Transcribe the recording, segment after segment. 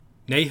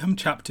Nahum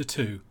chapter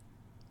 2.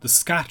 The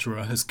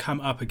scatterer has come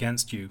up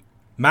against you.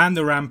 Man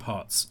the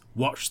ramparts,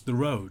 watch the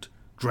road,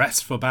 dress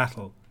for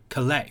battle,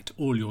 collect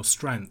all your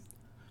strength.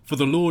 For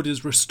the Lord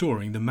is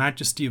restoring the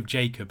majesty of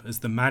Jacob as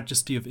the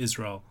majesty of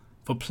Israel,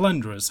 for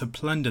plunderers have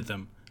plundered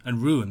them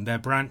and ruined their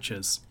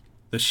branches.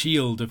 The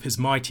shield of his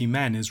mighty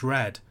men is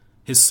red,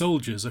 his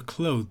soldiers are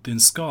clothed in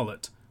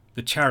scarlet.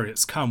 The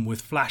chariots come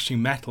with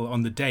flashing metal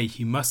on the day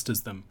he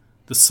musters them.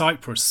 The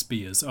cypress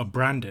spears are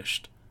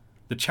brandished.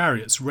 The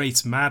chariots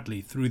race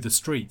madly through the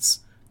streets.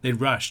 They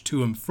rush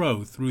to and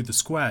fro through the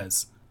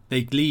squares.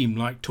 They gleam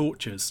like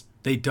torches.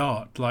 They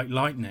dart like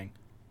lightning.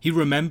 He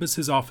remembers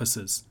his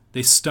officers.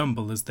 They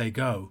stumble as they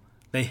go.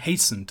 They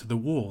hasten to the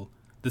wall.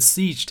 The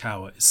siege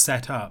tower is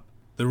set up.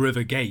 The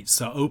river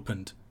gates are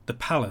opened. The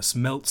palace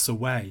melts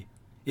away.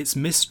 Its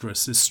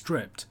mistress is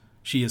stripped.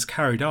 She is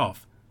carried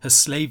off, her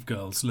slave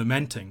girls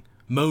lamenting,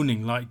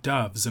 moaning like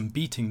doves and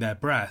beating their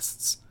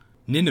breasts.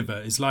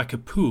 Nineveh is like a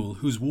pool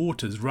whose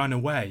waters run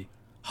away.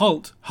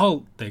 Halt,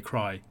 halt, they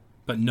cry,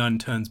 but none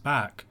turns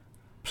back.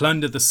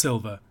 Plunder the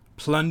silver,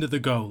 plunder the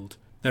gold.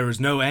 There is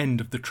no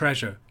end of the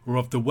treasure or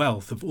of the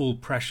wealth of all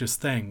precious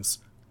things.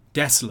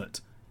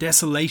 Desolate,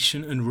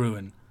 desolation and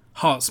ruin.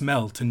 Hearts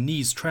melt and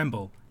knees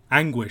tremble.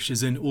 Anguish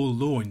is in all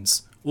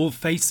loins. All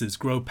faces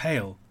grow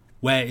pale.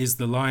 Where is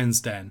the lion's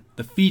den,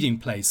 the feeding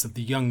place of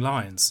the young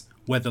lions,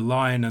 where the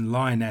lion and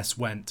lioness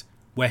went,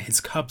 where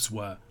his cubs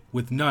were,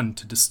 with none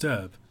to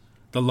disturb?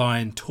 The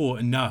lion tore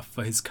enough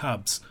for his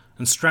cubs,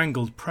 and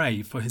strangled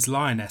prey for his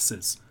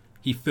lionesses.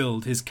 He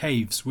filled his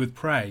caves with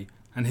prey,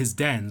 and his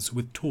dens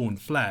with torn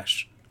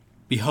flesh.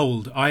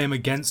 Behold, I am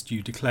against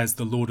you, declares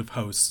the Lord of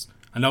hosts,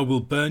 and I will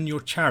burn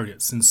your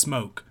chariots in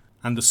smoke,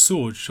 and the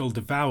sword shall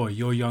devour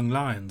your young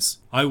lions.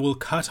 I will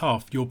cut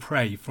off your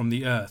prey from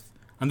the earth,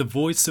 and the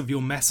voice of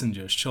your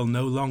messengers shall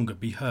no longer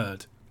be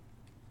heard.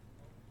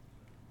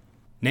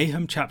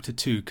 Nahum chapter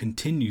 2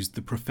 continues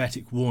the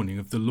prophetic warning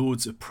of the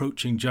Lord's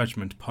approaching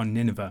judgment upon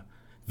Nineveh,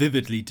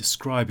 vividly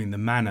describing the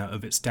manner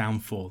of its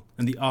downfall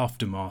and the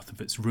aftermath of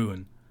its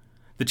ruin.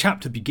 The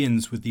chapter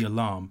begins with the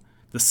alarm.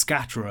 The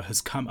scatterer has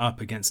come up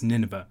against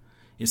Nineveh.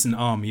 It's an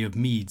army of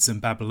Medes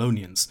and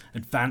Babylonians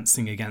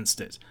advancing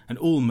against it, and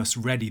all must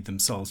ready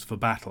themselves for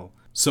battle.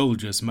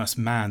 Soldiers must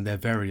man their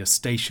various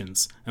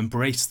stations and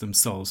brace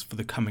themselves for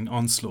the coming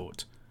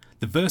onslaught.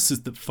 The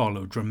verses that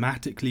follow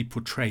dramatically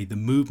portray the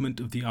movement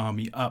of the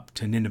army up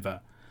to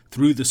Nineveh,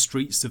 through the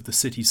streets of the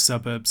city's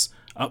suburbs,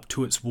 up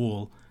to its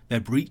wall, their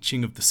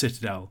breaching of the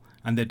citadel,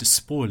 and their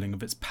despoiling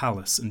of its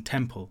palace and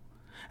temple,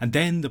 and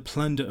then the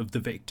plunder of the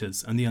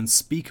victors and the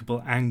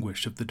unspeakable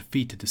anguish of the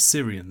defeated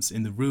Assyrians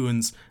in the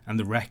ruins and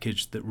the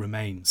wreckage that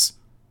remains.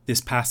 This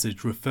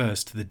passage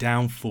refers to the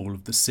downfall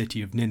of the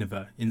city of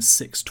Nineveh in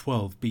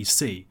 612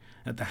 BC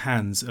at the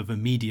hands of a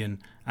Median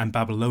and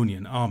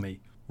Babylonian army.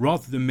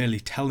 Rather than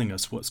merely telling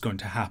us what's going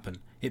to happen,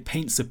 it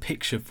paints a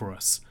picture for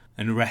us,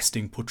 an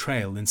arresting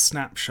portrayal in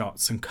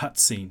snapshots and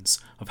cutscenes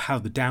of how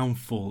the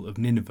downfall of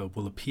Nineveh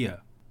will appear.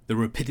 The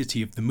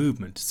rapidity of the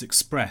movement is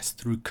expressed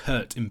through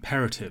curt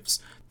imperatives,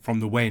 from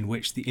the way in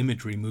which the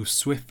imagery moves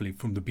swiftly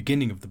from the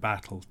beginning of the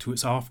battle to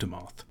its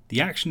aftermath.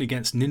 The action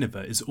against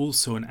Nineveh is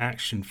also an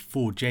action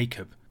for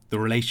Jacob. The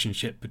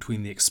relationship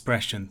between the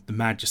expression the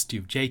majesty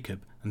of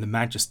Jacob and the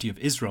majesty of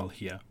Israel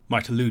here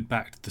might allude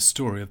back to the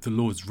story of the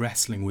Lord's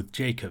wrestling with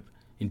Jacob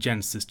in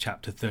Genesis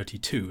chapter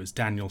 32, as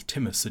Daniel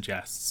Timmer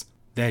suggests.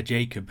 There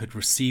Jacob had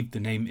received the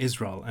name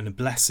Israel and a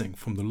blessing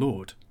from the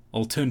Lord.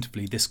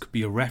 Alternatively, this could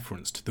be a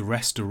reference to the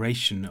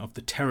restoration of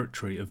the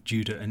territory of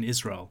Judah and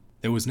Israel.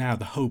 There was now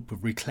the hope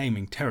of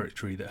reclaiming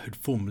territory that had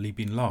formerly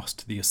been lost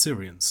to the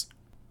Assyrians.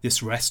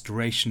 This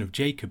restoration of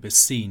Jacob is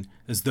seen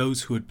as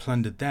those who had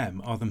plundered them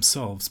are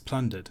themselves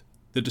plundered.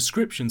 The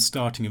description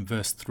starting in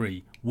verse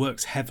 3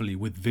 works heavily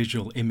with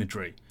visual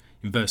imagery.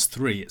 In verse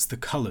 3 it's the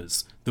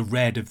colours, the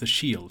red of the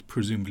shield,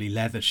 presumably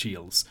leather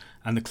shields,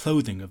 and the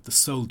clothing of the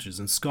soldiers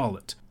in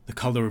scarlet. The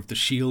colour of the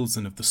shields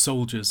and of the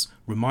soldiers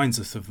reminds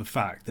us of the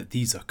fact that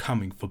these are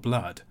coming for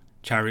blood.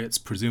 Chariots,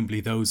 presumably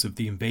those of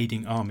the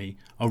invading army,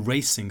 are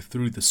racing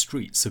through the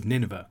streets of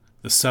Nineveh.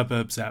 The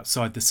suburbs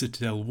outside the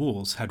citadel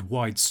walls had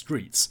wide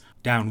streets,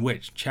 down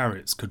which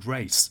chariots could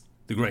race.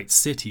 The great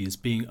city is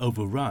being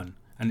overrun,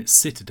 and its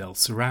citadel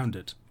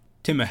surrounded.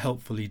 Timmer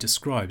helpfully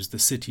describes the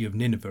city of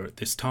Nineveh at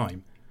this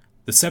time.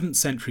 The 7th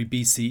century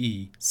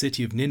BCE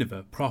city of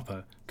Nineveh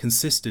proper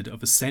consisted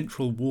of a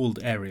central walled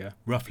area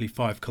roughly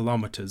 5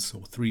 kilometres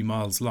or 3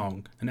 miles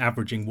long and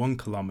averaging 1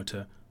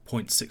 kilometre,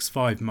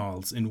 0.65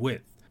 miles in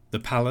width. The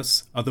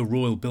palace, other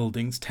royal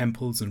buildings,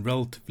 temples and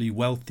relatively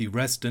wealthy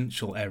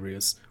residential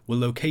areas were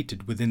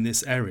located within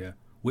this area,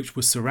 which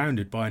was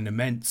surrounded by an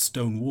immense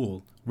stone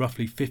wall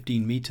roughly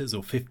 15 metres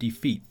or 50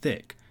 feet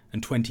thick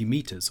and 20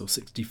 metres or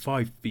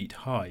 65 feet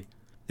high.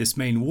 This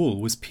main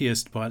wall was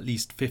pierced by at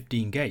least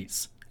 15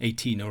 gates.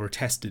 18 are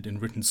attested in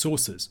written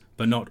sources,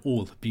 but not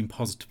all have been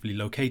positively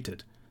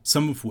located,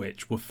 some of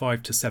which were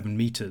 5 to 7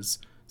 metres,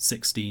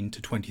 16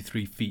 to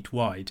 23 feet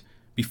wide,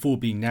 before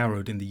being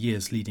narrowed in the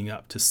years leading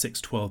up to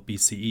 612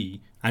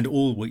 BCE, and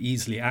all were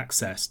easily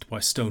accessed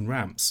by stone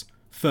ramps.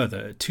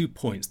 Further, at 2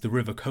 points the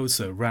river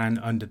Kosa ran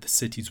under the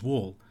city's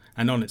wall,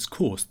 and on its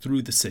course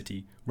through the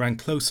city ran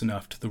close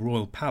enough to the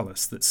royal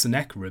palace that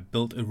Sennacherib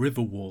built a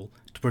river wall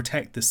to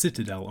protect the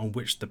citadel on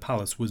which the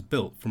palace was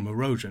built from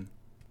erosion.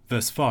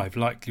 Verse 5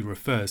 likely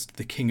refers to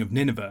the king of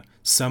Nineveh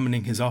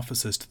summoning his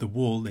officers to the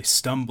wall. They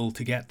stumble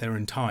to get there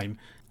in time,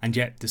 and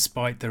yet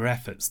despite their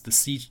efforts the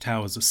siege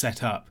towers are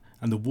set up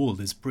and the wall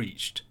is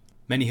breached.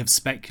 Many have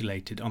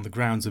speculated on the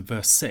grounds of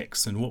verse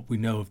 6 and what we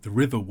know of the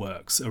river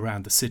works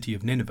around the city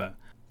of Nineveh,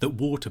 that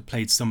water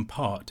played some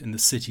part in the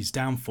city's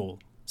downfall.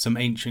 Some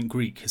ancient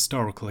Greek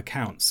historical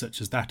accounts,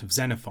 such as that of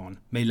Xenophon,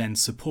 may lend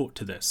support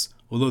to this,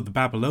 although the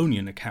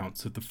Babylonian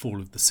accounts of the fall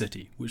of the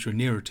city, which are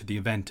nearer to the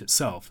event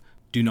itself,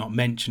 do not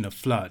mention a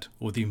flood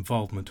or the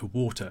involvement of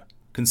water.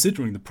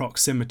 Considering the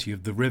proximity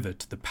of the river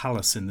to the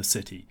palace in the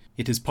city,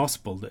 it is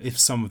possible that if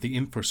some of the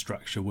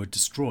infrastructure were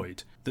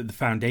destroyed, that the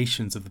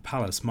foundations of the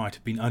palace might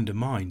have been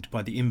undermined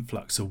by the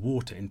influx of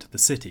water into the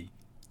city.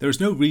 There is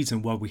no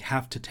reason why we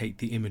have to take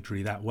the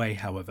imagery that way,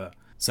 however.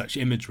 Such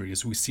imagery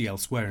as we see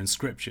elsewhere in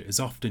Scripture is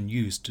often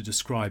used to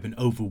describe an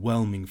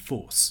overwhelming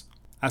force.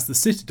 As the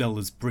citadel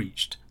is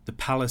breached, the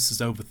palace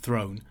is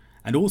overthrown,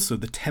 and also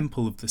the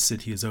temple of the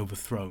city is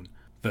overthrown.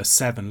 Verse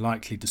 7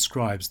 likely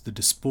describes the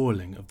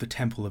despoiling of the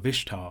temple of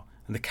Ishtar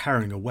and the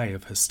carrying away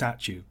of her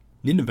statue.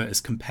 Nineveh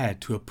is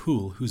compared to a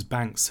pool whose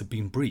banks have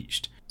been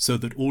breached, so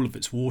that all of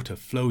its water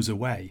flows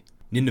away.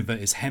 Nineveh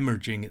is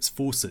hemorrhaging its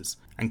forces,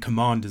 and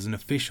commanders and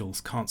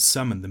officials can't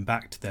summon them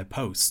back to their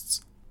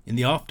posts. In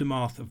the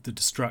aftermath of the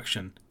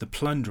destruction, the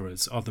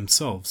plunderers are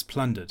themselves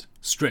plundered,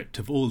 stripped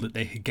of all that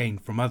they had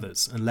gained from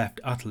others, and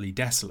left utterly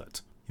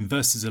desolate. In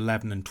verses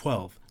 11 and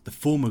 12, the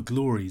former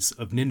glories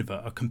of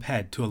Nineveh are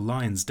compared to a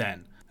lion's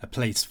den, a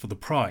place for the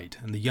pride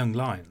and the young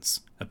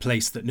lions, a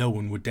place that no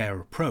one would dare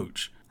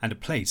approach, and a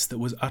place that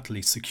was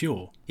utterly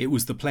secure. It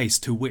was the place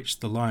to which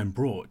the lion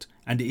brought,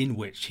 and in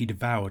which he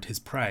devoured his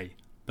prey.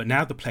 But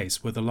now the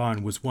place where the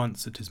lion was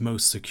once at his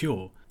most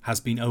secure has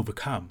been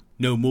overcome.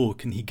 No more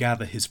can he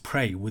gather his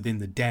prey within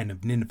the den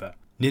of Nineveh.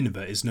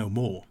 Nineveh is no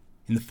more.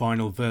 In the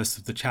final verse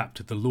of the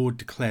chapter, the Lord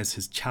declares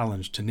his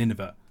challenge to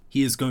Nineveh.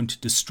 He is going to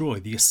destroy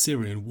the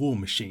Assyrian war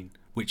machine,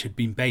 which had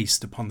been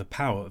based upon the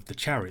power of the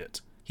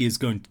chariot. He is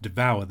going to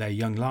devour their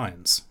young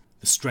lions.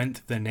 The strength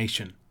of their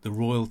nation, the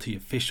royalty,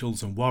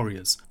 officials and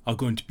warriors are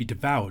going to be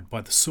devoured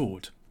by the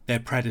sword. Their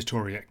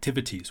predatory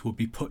activities will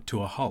be put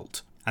to a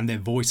halt, and their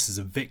voices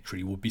of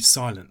victory will be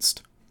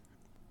silenced.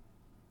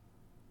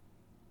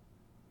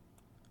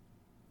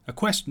 A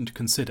question to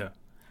consider: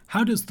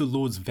 how does the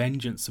Lord's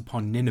vengeance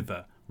upon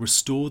Nineveh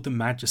restore the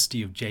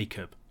majesty of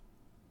Jacob?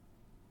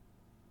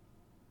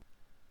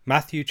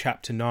 Matthew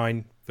chapter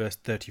 9 verse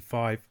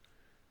 35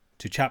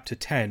 to chapter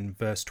 10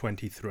 verse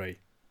 23.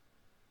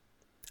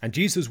 And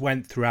Jesus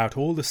went throughout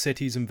all the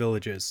cities and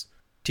villages,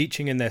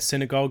 teaching in their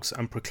synagogues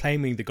and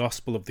proclaiming the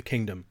gospel of the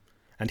kingdom,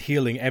 and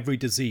healing every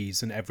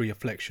disease and every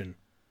affliction.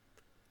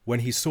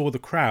 When he saw the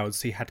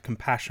crowds, he had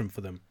compassion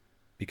for them,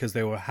 because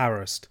they were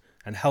harassed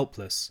and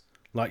helpless,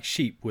 like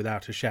sheep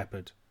without a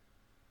shepherd.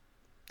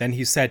 Then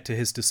he said to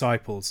his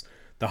disciples,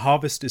 "The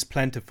harvest is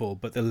plentiful,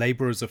 but the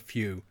labourers are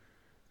few.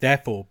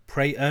 Therefore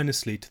pray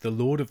earnestly to the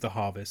Lord of the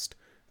harvest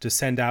to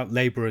send out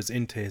labourers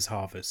into his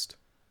harvest."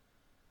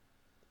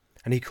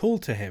 And he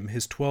called to him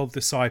his 12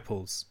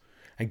 disciples,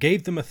 and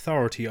gave them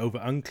authority over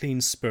unclean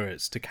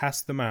spirits to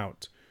cast them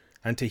out,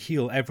 and to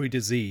heal every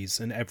disease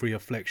and every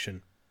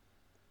affliction.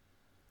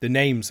 The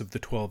names of the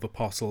 12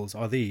 apostles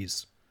are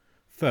these: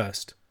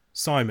 first,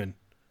 Simon,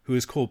 who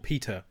is called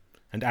Peter,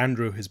 and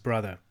Andrew his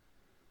brother,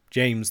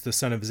 James the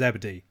son of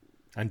Zebedee,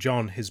 and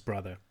John his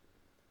brother,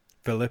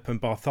 Philip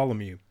and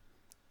Bartholomew,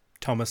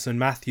 Thomas and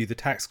Matthew the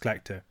tax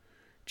collector,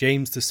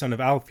 James the son of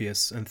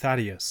Alphaeus and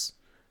Thaddeus,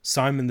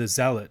 Simon the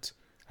zealot,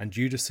 and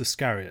Judas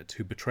Iscariot,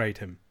 who betrayed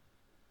him.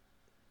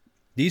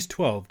 These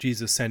 12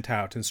 Jesus sent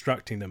out,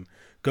 instructing them,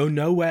 "Go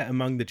nowhere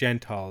among the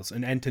Gentiles,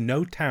 and enter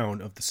no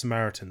town of the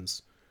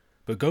Samaritans,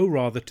 but go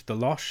rather to the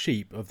lost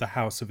sheep of the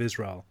house of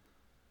Israel.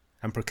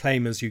 And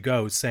proclaim as you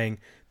go, saying,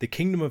 The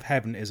kingdom of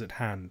heaven is at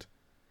hand.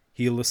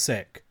 Heal the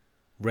sick,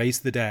 raise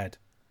the dead,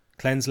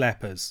 cleanse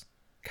lepers,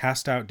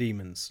 cast out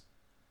demons.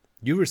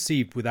 You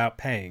received without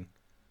paying,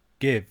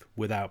 give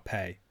without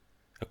pay.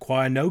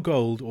 Acquire no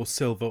gold or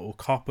silver or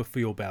copper for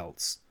your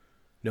belts,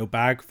 no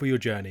bag for your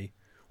journey,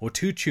 or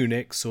 2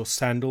 tunics or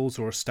sandals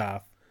or a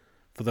staff,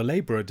 for the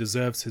labourer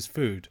deserves his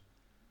food.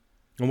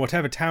 And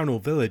whatever town or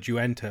village you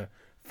enter,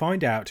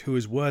 find out who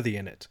is worthy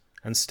in it,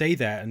 and stay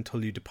there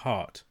until you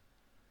depart.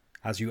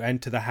 As you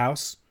enter the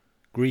house,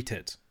 greet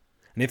it,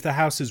 and if the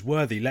house is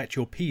worthy, let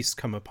your peace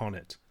come upon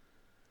it.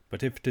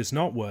 But if it is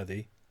not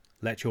worthy,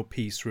 let your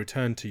peace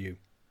return to you.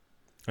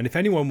 And if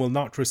anyone will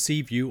not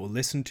receive you or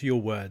listen to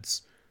your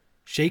words,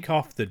 shake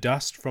off the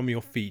dust from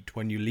your feet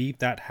when you leave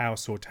that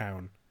house or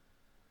town.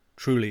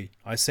 Truly,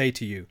 I say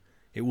to you,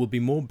 it will be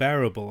more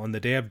bearable on the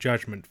day of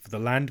judgment for the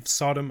land of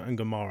Sodom and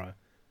Gomorrah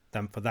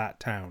than for that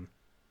town.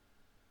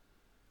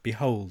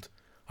 Behold,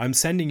 I am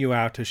sending you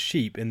out as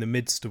sheep in the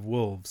midst of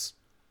wolves.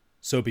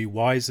 So be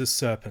wise as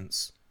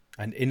serpents,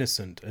 and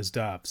innocent as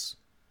doves."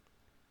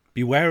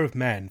 Beware of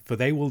men, for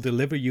they will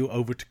deliver you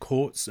over to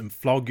courts and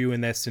flog you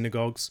in their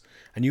synagogues,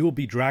 and you will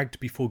be dragged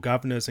before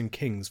governors and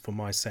kings for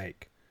my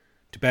sake,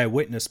 to bear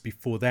witness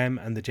before them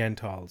and the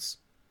Gentiles.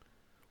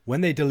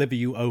 When they deliver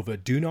you over,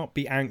 do not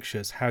be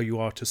anxious how you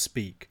are to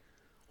speak,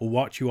 or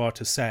what you are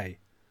to say,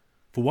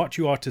 for what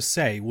you are to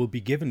say will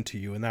be given to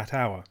you in that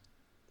hour.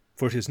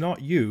 For it is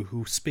not you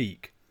who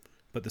speak,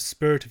 but the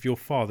Spirit of your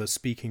Father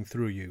speaking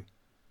through you.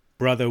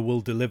 Brother will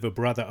deliver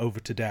brother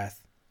over to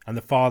death, and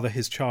the father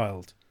his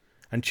child,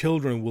 and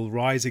children will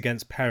rise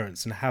against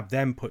parents and have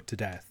them put to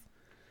death,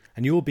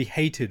 and you will be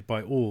hated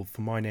by all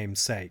for my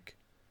name's sake.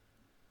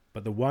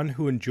 But the one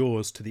who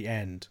endures to the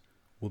end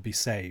will be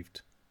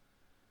saved.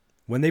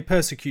 When they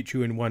persecute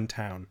you in one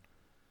town,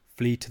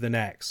 flee to the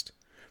next.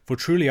 For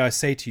truly I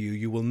say to you,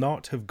 you will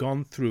not have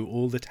gone through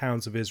all the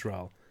towns of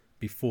Israel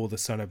before the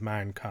Son of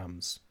Man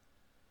comes.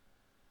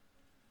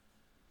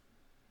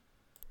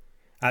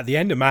 At the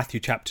end of Matthew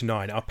chapter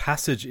 9, our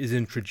passage is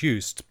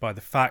introduced by the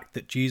fact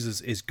that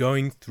Jesus is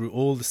going through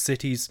all the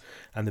cities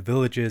and the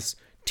villages,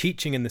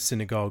 teaching in the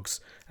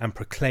synagogues and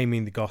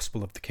proclaiming the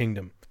gospel of the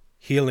kingdom,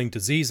 healing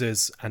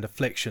diseases and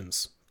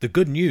afflictions. The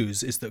good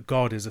news is that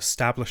God is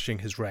establishing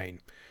his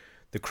reign.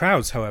 The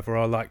crowds, however,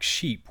 are like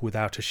sheep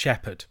without a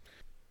shepherd.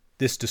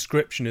 This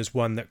description is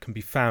one that can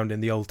be found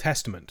in the Old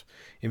Testament.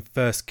 In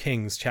 1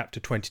 Kings chapter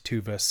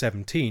 22 verse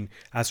 17,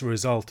 as a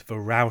result of a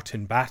rout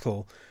in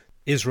battle,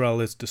 Israel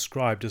is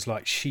described as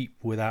like sheep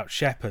without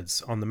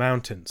shepherds on the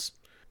mountains.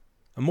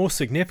 A more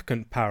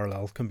significant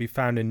parallel can be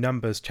found in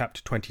Numbers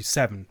chapter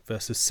 27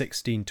 verses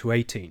 16 to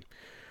 18,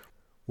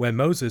 where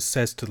Moses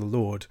says to the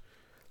Lord,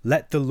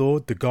 "Let the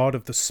Lord, the God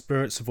of the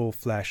spirits of all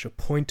flesh,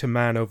 appoint a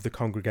man over the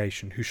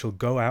congregation who shall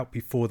go out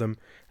before them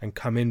and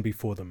come in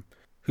before them,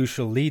 who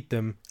shall lead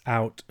them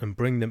out and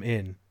bring them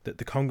in, that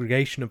the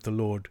congregation of the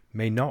Lord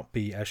may not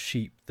be as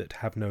sheep that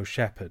have no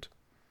shepherd."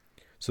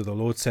 So the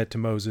Lord said to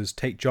Moses,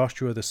 "Take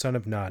Joshua the son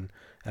of Nun,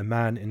 a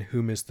man in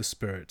whom is the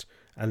Spirit,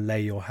 and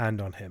lay your hand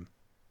on him."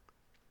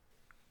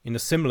 In a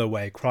similar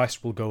way,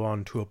 Christ will go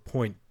on to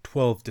appoint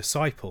 12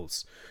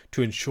 disciples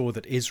to ensure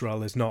that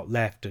Israel is not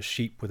left as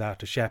sheep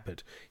without a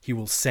shepherd. He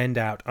will send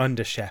out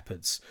under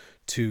shepherds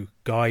to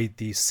guide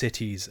these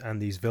cities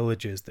and these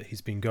villages that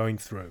he's been going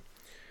through.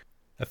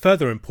 A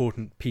further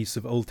important piece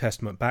of Old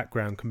Testament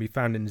background can be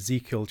found in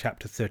Ezekiel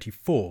chapter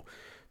 34,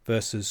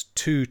 verses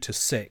 2 to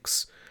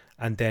 6,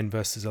 and then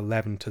verses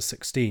 11 to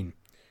 16.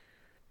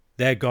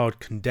 There God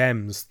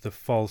condemns the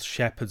false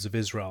shepherds of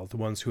Israel, the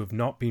ones who have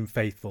not been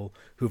faithful,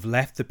 who have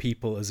left the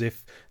people as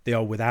if they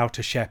are without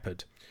a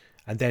shepherd.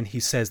 And then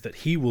he says that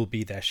he will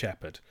be their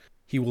shepherd.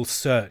 He will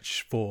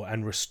search for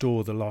and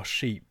restore the lost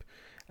sheep,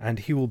 and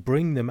he will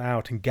bring them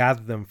out and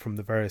gather them from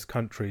the various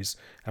countries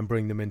and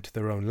bring them into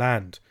their own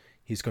land.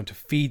 He's going to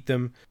feed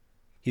them.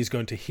 He's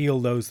going to heal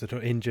those that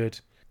are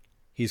injured.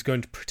 He's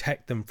going to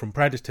protect them from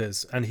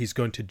predators, and he's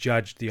going to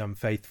judge the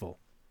unfaithful.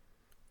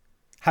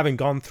 Having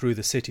gone through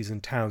the cities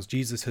and towns,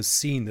 Jesus has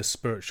seen the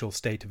spiritual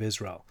state of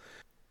Israel.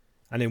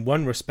 And in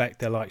one respect,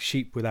 they're like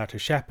sheep without a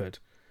shepherd.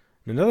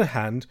 On the other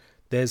hand,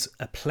 there's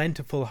a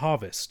plentiful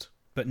harvest,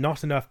 but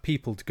not enough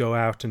people to go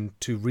out and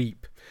to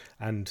reap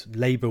and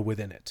labour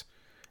within it.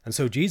 And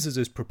so Jesus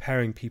is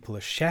preparing people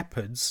as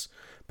shepherds,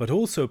 but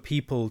also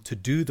people to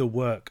do the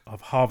work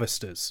of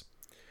harvesters.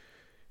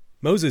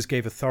 Moses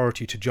gave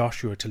authority to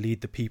Joshua to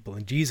lead the people,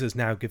 and Jesus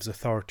now gives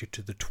authority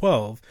to the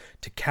 12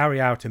 to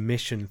carry out a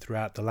mission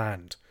throughout the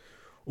land.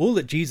 All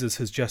that Jesus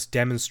has just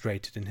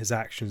demonstrated in his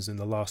actions in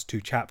the last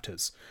 2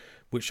 chapters,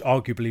 which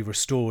arguably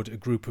restored a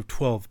group of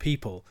 12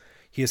 people,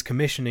 he is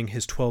commissioning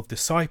his 12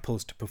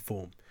 disciples to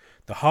perform.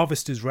 The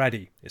harvest is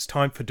ready. It's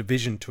time for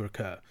division to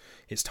occur.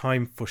 It's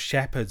time for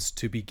shepherds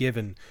to be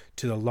given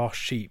to the lost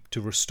sheep, to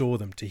restore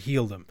them, to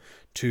heal them,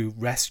 to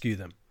rescue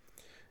them.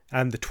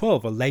 And the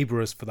 12 are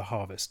labourers for the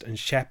harvest and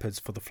shepherds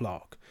for the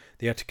flock.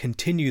 They are to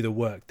continue the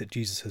work that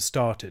Jesus has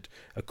started,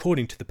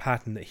 according to the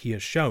pattern that he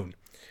has shown.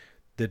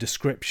 The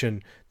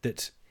description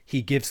that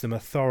he gives them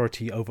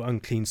authority over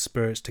unclean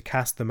spirits to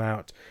cast them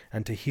out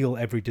and to heal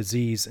every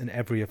disease and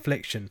every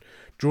affliction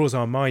draws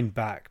our mind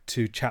back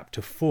to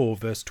chapter 4,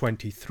 verse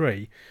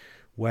 23,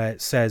 where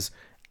it says,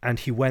 "And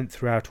he went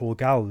throughout all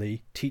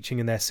Galilee, teaching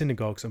in their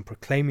synagogues and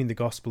proclaiming the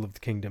gospel of the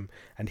kingdom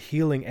and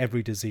healing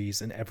every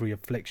disease and every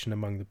affliction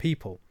among the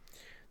people."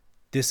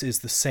 This is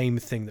the same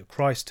thing that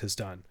Christ has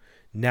done.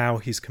 Now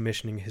he's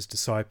commissioning his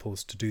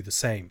disciples to do the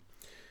same.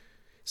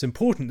 It's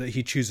important that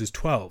he chooses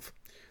 12.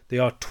 They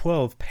are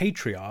 12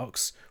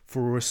 patriarchs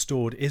for a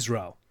restored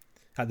Israel.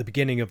 At the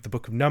beginning of the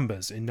book of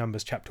Numbers, in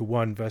Numbers chapter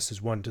 1,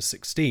 verses 1 to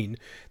 16,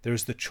 there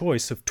is the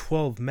choice of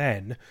 12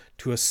 men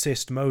to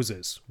assist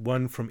Moses,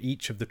 one from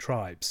each of the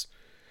tribes.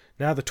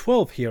 Now the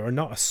 12 here are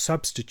not a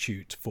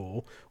substitute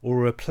for or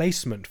a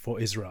replacement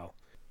for Israel.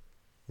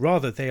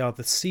 Rather, they are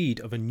the seed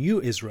of a new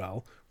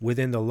Israel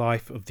within the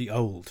life of the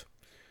old.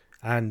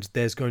 And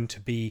there's going to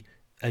be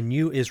a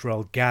new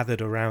Israel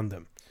gathered around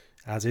them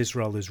as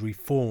Israel is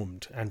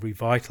reformed and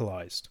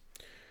revitalized.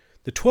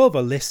 The 12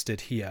 are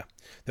listed here.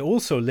 They're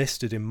also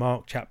listed in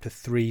Mark chapter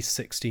 3,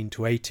 16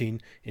 to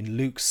 18, in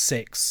Luke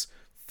 6,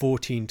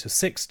 14 to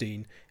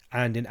 16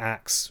 and in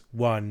Acts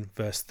 1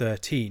 verse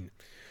 13.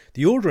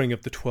 The ordering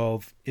of the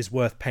 12 is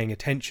worth paying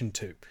attention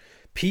to.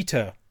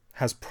 Peter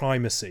has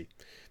primacy.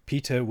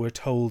 Peter, we're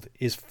told,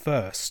 is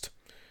first.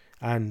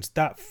 And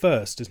that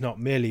first is not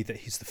merely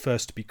that he's the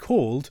first to be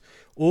called,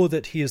 or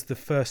that he is the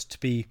first to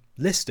be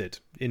listed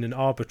in an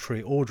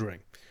arbitrary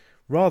ordering.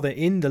 Rather,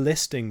 in the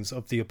listings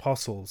of the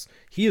apostles,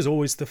 he is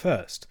always the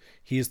first.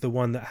 He is the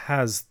one that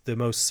has the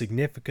most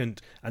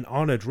significant and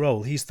honoured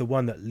role. He's the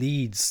one that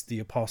leads the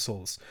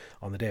apostles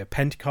on the day of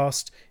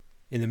Pentecost,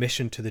 in the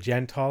mission to the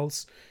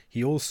Gentiles.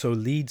 He also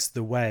leads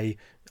the way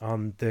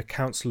on the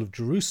Council of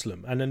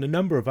Jerusalem and on a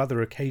number of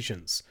other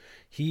occasions.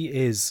 He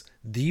is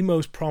the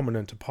most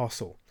prominent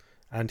apostle,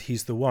 and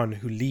he's the one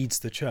who leads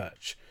the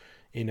church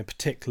in a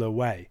particular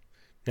way.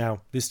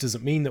 Now, this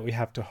doesn't mean that we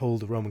have to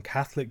hold a Roman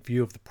Catholic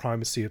view of the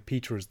primacy of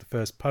Peter as the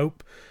first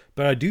pope,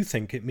 but I do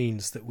think it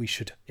means that we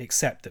should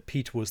accept that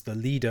Peter was the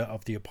leader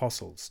of the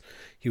apostles.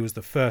 He was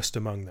the first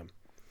among them.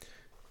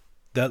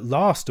 The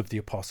last of the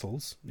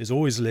apostles is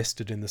always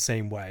listed in the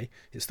same way.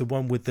 It's the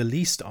one with the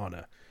least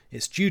honour.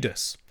 It's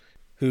Judas,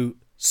 who,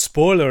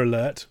 spoiler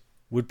alert,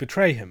 would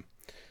betray him.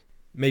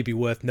 May be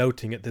worth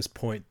noting at this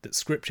point that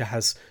Scripture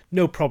has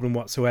no problem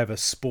whatsoever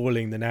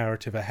spoiling the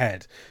narrative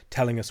ahead,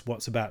 telling us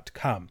what's about to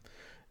come.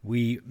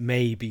 We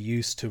may be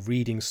used to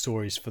reading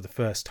stories for the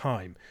first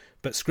time,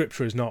 but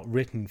Scripture is not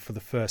written for the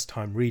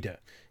first-time reader.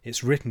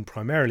 It's written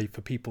primarily for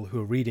people who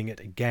are reading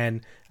it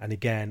again and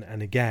again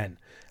and again,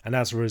 and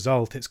as a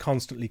result it's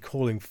constantly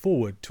calling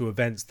forward to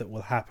events that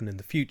will happen in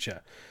the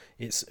future.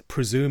 It's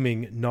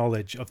presuming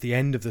knowledge of the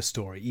end of the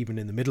story, even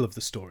in the middle of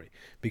the story,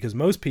 because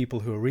most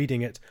people who are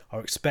reading it are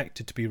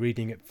expected to be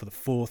reading it for the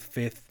 4th,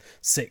 5th,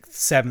 6th,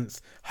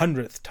 7th,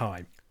 100th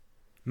time.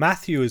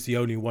 Matthew is the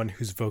only one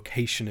whose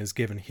vocation is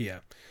given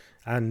here,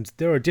 and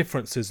there are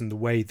differences in the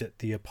way that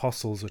the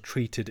apostles are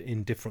treated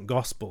in different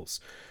Gospels.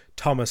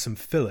 Thomas and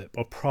Philip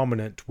are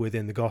prominent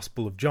within the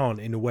Gospel of John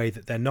in a way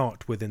that they're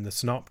not within the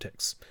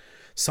Synoptics.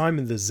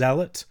 Simon the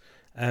Zealot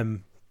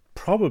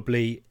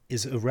probably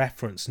is a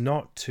reference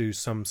not to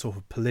some sort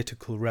of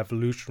political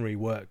revolutionary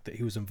work that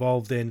he was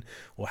involved in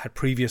or had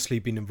previously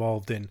been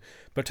involved in,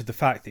 but to the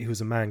fact that he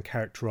was a man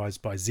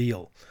characterized by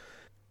zeal.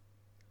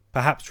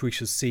 Perhaps we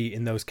should see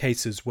in those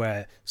cases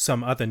where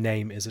some other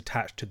name is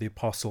attached to the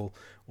apostle,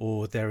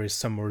 or there is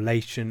some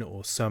relation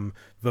or some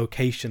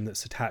vocation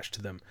that's attached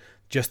to them,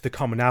 just the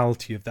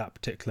commonality of that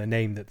particular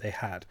name that they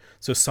had.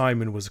 So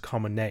Simon was a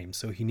common name,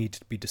 so he needed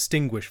to be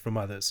distinguished from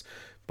others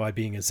by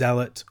being a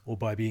zealot or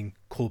by being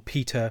called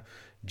Peter.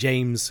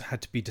 James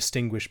had to be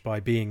distinguished by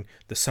being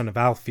the son of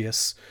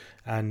Alphaeus,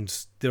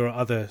 and there are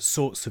other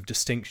sorts of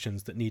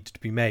distinctions that needed to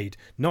be made,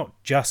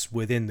 not just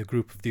within the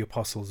group of the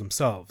apostles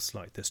themselves,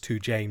 like there's 2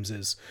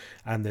 Jameses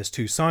and there's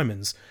 2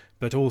 Simons,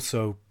 but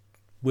also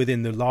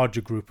within the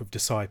larger group of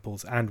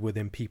disciples and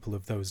within people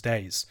of those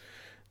days.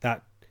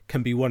 That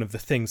can be one of the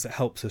things that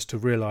helps us to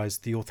realize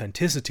the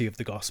authenticity of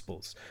the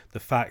Gospels,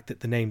 the fact that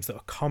the names that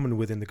are common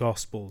within the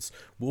Gospels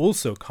were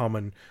also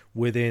common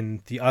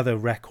within the other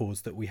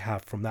records that we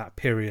have from that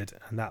period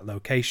and that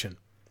location.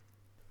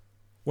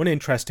 One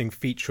interesting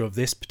feature of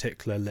this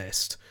particular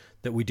list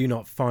that we do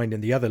not find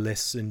in the other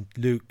lists in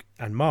Luke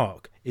and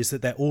Mark is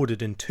that they're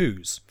ordered in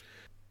twos.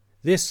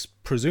 This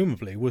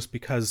presumably was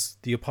because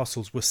the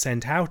apostles were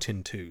sent out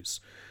in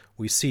twos.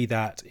 We see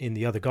that in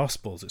the other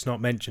Gospels. It's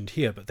not mentioned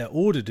here, but they're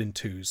ordered in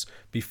twos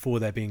before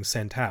they're being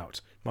sent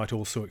out. Might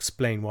also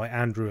explain why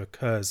Andrew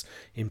occurs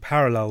in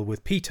parallel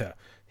with Peter,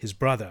 his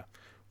brother,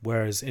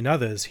 whereas in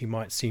others he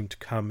might seem to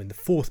come in the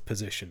 4th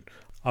position,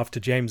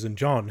 after James and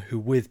John, who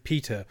with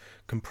Peter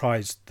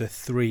comprised the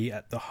 3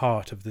 at the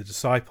heart of the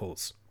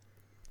disciples.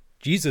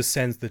 Jesus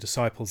sends the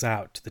disciples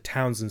out to the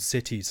towns and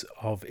cities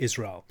of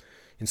Israel.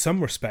 In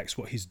some respects,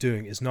 what he's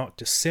doing is not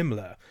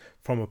dissimilar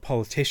from a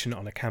politician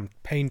on a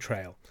campaign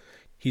trail.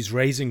 He's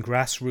raising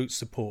grassroots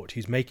support.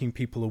 He's making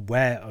people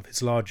aware of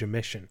his larger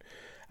mission.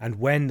 And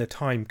when the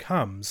time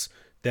comes,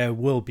 there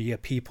will be a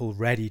people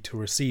ready to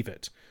receive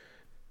it.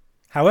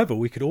 However,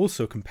 we could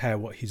also compare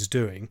what he's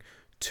doing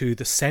to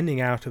the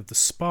sending out of the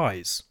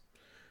spies,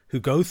 who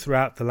go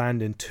throughout the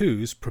land in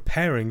twos,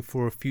 preparing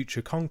for a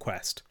future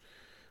conquest.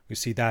 We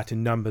see that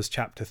in Numbers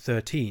chapter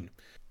 13.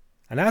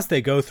 And as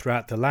they go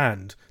throughout the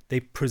land,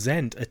 they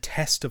present a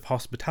test of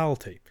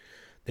hospitality.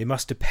 They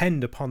must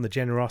depend upon the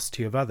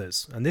generosity of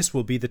others, and this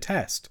will be the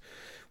test.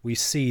 We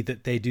see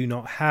that they do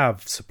not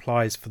have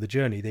supplies for the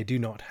journey. They do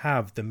not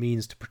have the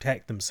means to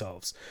protect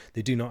themselves.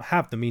 They do not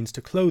have the means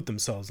to clothe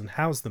themselves and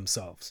house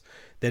themselves.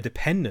 They're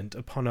dependent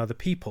upon other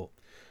people.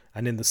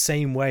 And in the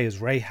same way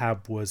as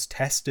Rahab was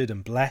tested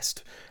and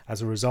blessed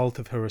as a result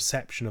of her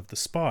reception of the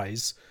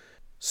spies,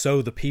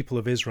 so the people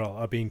of Israel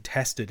are being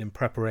tested in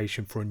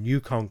preparation for a new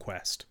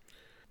conquest.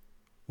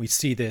 We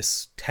see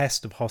this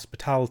test of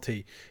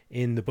hospitality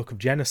in the book of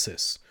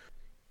Genesis.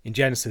 In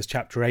Genesis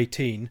chapter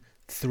 18,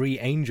 3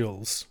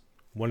 angels,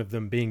 one of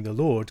them being the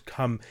Lord,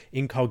 come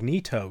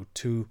incognito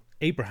to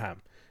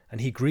Abraham,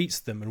 and he greets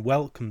them and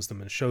welcomes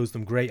them and shows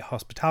them great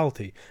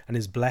hospitality and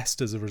is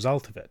blessed as a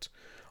result of it.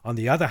 On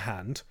the other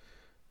hand,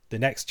 The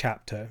next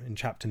chapter, in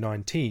chapter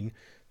 19,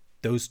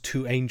 those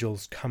two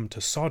angels come to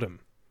Sodom,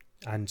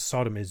 and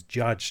Sodom is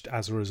judged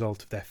as a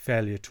result of their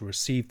failure to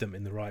receive them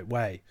in the right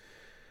way.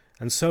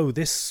 And so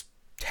this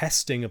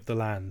testing of the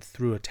land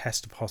through a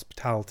test of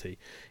hospitality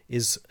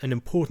is an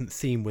important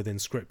theme within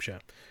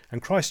Scripture,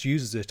 and Christ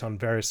uses it on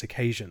various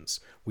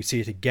occasions. We see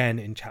it again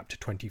in chapter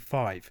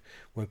 25,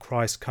 when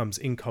Christ comes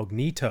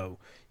incognito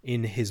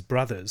in his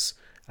brothers,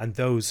 and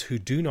those who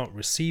do not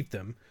receive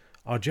them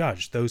are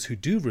judged. Those who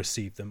do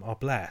receive them are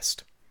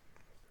blessed.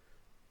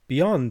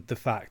 Beyond the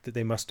fact that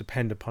they must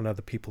depend upon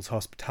other people's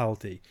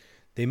hospitality,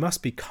 they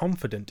must be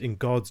confident in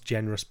God's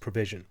generous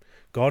provision.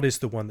 God is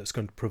the one that's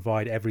going to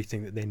provide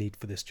everything that they need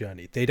for this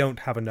journey. They don't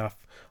have enough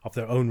of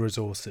their own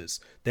resources.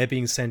 They're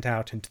being sent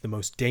out into the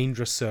most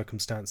dangerous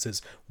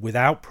circumstances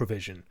without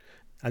provision,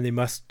 and they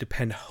must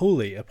depend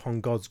wholly upon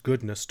God's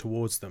goodness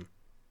towards them.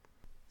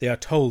 They are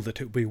told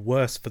that it will be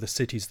worse for the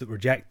cities that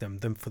reject them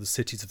than for the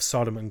cities of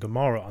Sodom and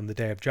Gomorrah on the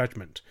day of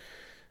judgment.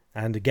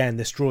 And again,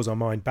 this draws our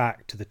mind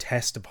back to the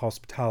test of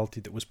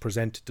hospitality that was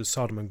presented to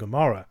Sodom and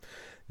Gomorrah.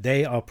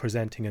 They are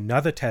presenting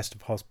another test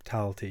of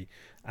hospitality,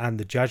 and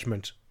the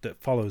judgment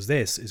that follows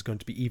this is going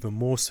to be even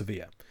more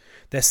severe.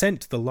 They're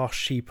sent to the lost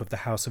sheep of the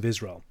house of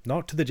Israel,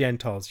 not to the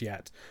Gentiles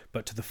yet,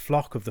 but to the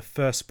flock of the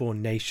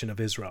firstborn nation of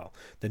Israel,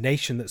 the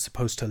nation that's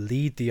supposed to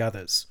lead the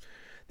others.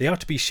 They are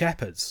to be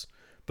shepherds,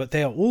 but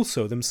they are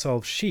also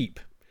themselves sheep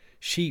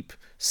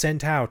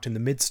sent out in the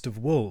midst of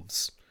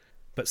wolves,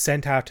 but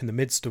sent out in the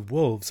midst of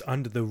wolves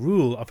under the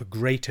rule of a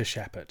greater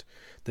shepherd,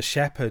 the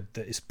shepherd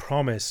that is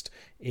promised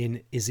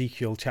in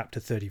Ezekiel chapter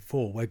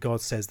 34, where God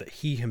says that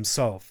he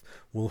himself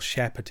will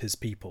shepherd his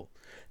people.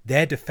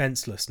 Their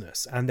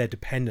defenselessness and their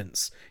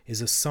dependence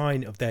is a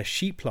sign of their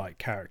sheep-like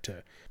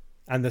character,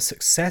 and the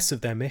success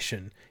of their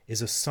mission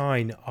is a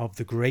sign of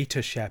the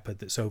greater shepherd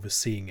that's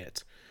overseeing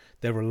it,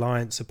 their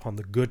reliance upon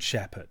the good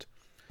shepherd.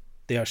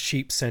 They are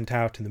sheep sent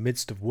out in the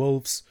midst of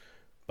wolves,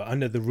 but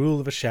under the rule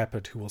of a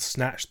shepherd who will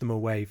snatch them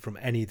away from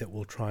any that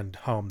will try and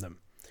harm them.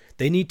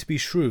 They need to be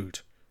shrewd,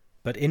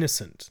 but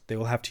innocent. They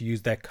will have to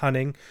use their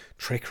cunning,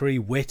 trickery,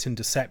 wit and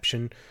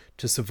deception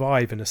to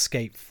survive and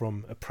escape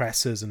from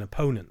oppressors and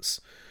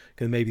opponents.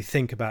 You can maybe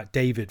think about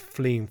David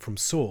fleeing from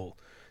Saul.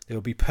 They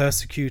will be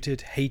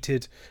persecuted,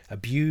 hated,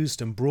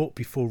 abused and brought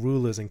before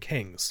rulers and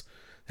kings.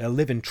 They'll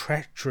live in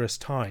treacherous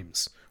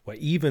times where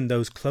even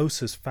those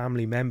closest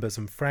family members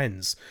and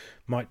friends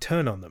might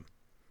turn on them.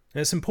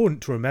 And it's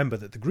important to remember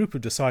that the group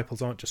of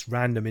disciples aren't just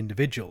random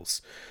individuals.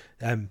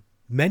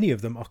 Many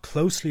of them are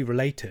closely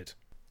related.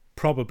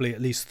 Probably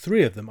at least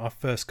 3 of them are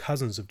first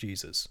cousins of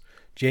Jesus: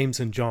 James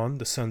and John,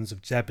 the sons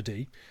of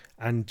Zebedee,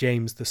 and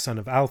James, the son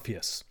of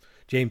Alphaeus.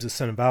 James, the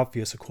son of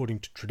Alphaeus, according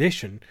to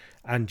tradition,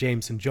 and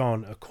James and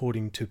John,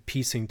 according to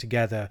piecing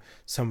together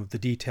some of the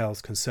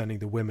details concerning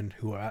the women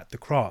who are at the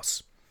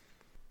cross.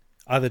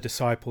 Other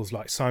disciples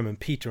like Simon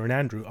Peter and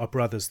Andrew are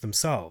brothers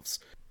themselves.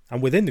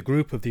 And within the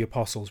group of the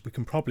apostles, we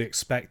can probably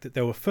expect that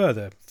there were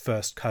further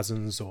first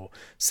cousins or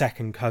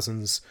second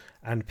cousins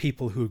and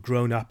people who had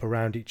grown up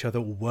around each other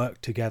or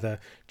worked together.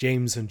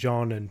 James and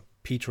John and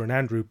Peter and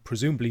Andrew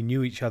presumably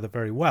knew each other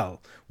very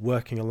well,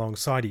 working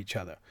alongside each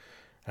other.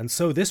 And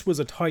so this was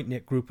a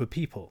tight-knit group of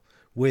people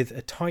with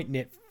a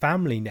tight-knit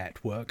family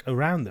network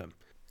around them.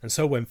 And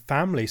so when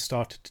family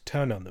started to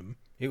turn on them,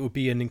 it would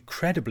be an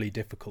incredibly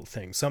difficult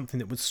thing, something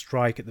that would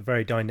strike at the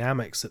very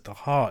dynamics at the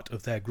heart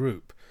of their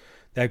group.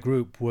 Their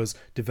group was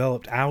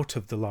developed out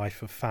of the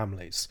life of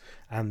families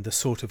and the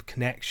sort of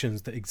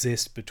connections that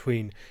exist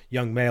between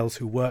young males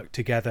who work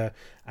together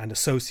and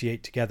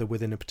associate together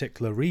within a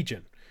particular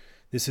region.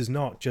 This is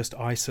not just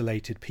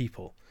isolated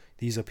people.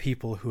 These are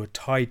people who are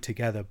tied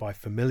together by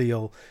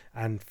familial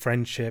and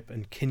friendship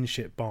and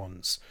kinship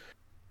bonds.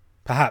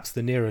 Perhaps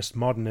the nearest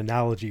modern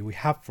analogy we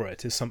have for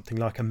it is something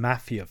like a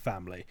mafia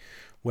family,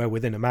 where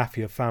within a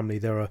mafia family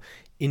there are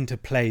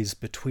interplays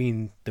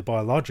between the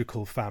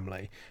biological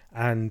family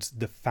and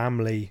the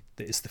family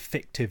that is the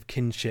fictive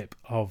kinship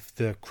of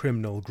the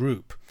criminal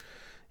group.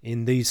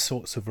 In these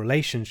sorts of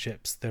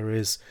relationships there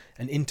is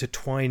an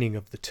intertwining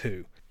of the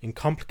two in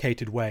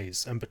complicated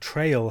ways, and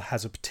betrayal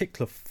has a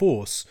particular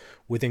force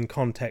within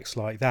contexts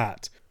like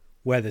that,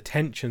 where the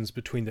tensions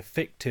between the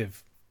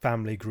fictive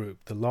family group,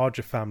 the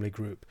larger family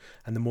group,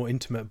 and the more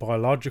intimate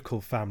biological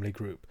family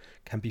group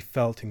can be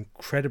felt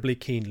incredibly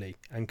keenly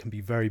and can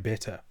be very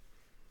bitter.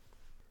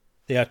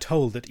 They are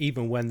told that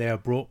even when they are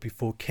brought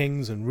before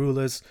kings and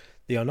rulers,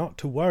 they are not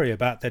to worry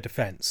about their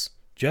defense.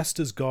 Just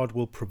as God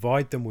will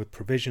provide them with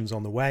provisions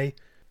on the way,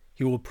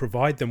 he will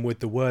provide them with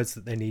the words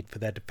that they need for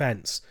their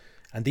defense,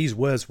 and these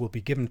words will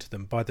be given to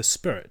them by the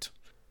Spirit.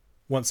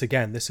 Once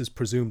again, this is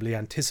presumably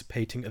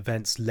anticipating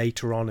events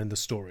later on in the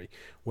story,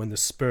 when the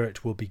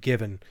Spirit will be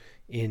given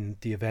in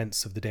the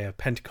events of the day of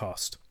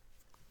Pentecost.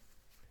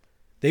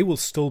 They will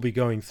still be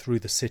going through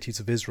the cities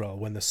of Israel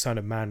when the Son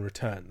of Man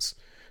returns.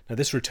 Now,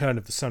 this return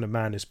of the Son of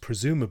Man is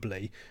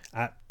presumably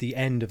at the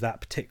end of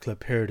that particular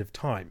period of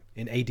time,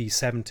 in AD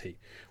 70,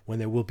 when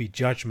there will be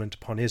judgment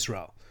upon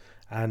Israel.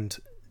 And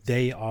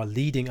they are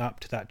leading up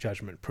to that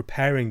judgment,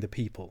 preparing the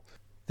people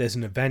There's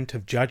an event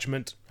of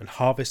judgment and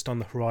harvest on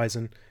the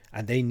horizon,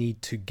 and they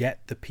need to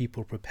get the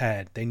people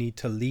prepared. They need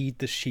to lead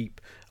the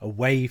sheep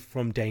away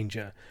from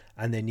danger,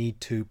 and they need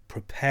to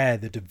prepare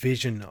the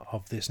division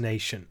of this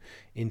nation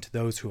into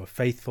those who are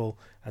faithful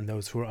and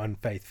those who are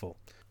unfaithful.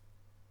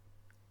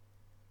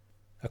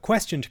 A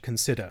question to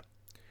consider.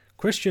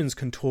 Christians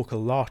can talk a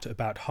lot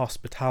about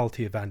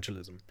hospitality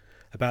evangelism,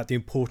 about the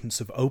importance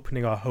of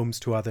opening our homes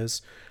to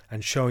others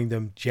and showing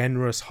them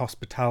generous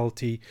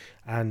hospitality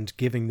and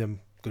giving them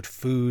good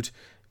food,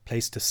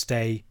 place to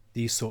stay,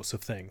 these sorts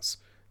of things.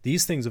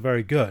 These things are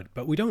very good,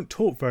 but we don't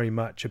talk very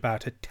much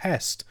about a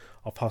test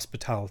of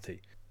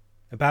hospitality,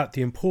 about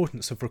the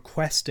importance of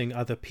requesting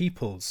other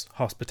people's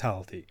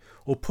hospitality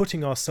or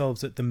putting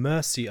ourselves at the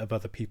mercy of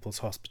other people's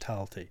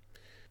hospitality.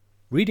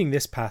 Reading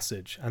this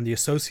passage and the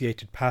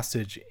associated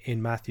passage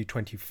in Matthew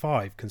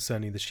 25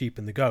 concerning the sheep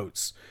and the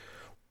goats,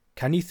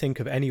 can you think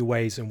of any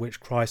ways in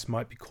which Christ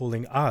might be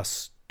calling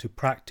us to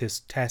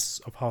practice tests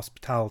of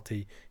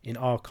hospitality in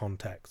our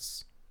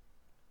contexts?